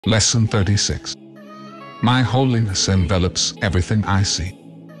Lesson 36. My holiness envelops everything I see.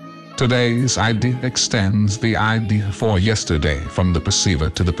 Today's idea extends the idea for yesterday from the perceiver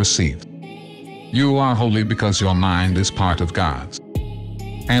to the perceived. You are holy because your mind is part of God's.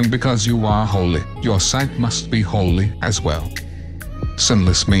 And because you are holy, your sight must be holy as well.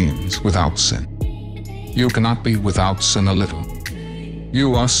 Sinless means without sin. You cannot be without sin a little.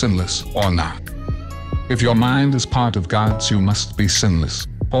 You are sinless or not. If your mind is part of God's, you must be sinless,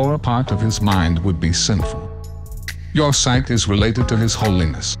 or a part of His mind would be sinful. Your sight is related to His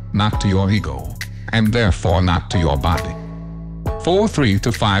holiness, not to your ego, and therefore not to your body. 4 3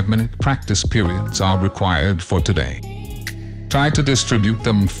 to 5 minute practice periods are required for today. Try to distribute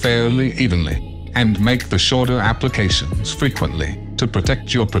them fairly evenly, and make the shorter applications frequently to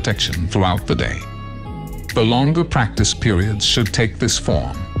protect your protection throughout the day. The longer practice periods should take this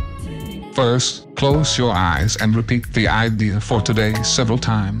form. First, close your eyes and repeat the idea for today several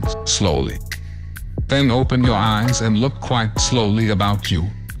times, slowly. Then open your eyes and look quite slowly about you,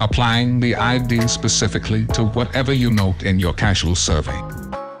 applying the idea specifically to whatever you note in your casual survey.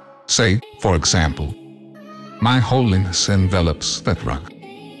 Say, for example, my holiness envelops that rug.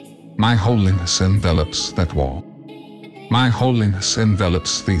 My holiness envelops that wall. My holiness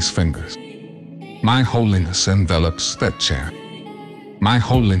envelops these fingers. My holiness envelops that chair. My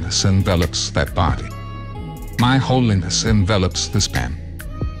holiness envelops that body. My holiness envelops this pen.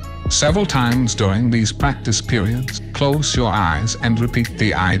 Several times during these practice periods, close your eyes and repeat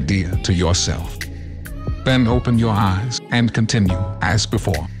the idea to yourself. Then open your eyes and continue as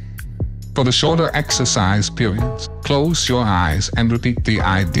before. For the shorter exercise periods, close your eyes and repeat the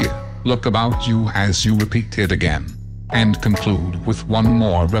idea. Look about you as you repeat it again, and conclude with one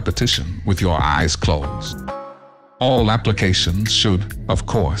more repetition with your eyes closed. All applications should, of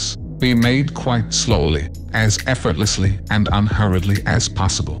course, be made quite slowly, as effortlessly and unhurriedly as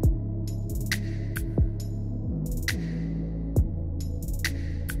possible.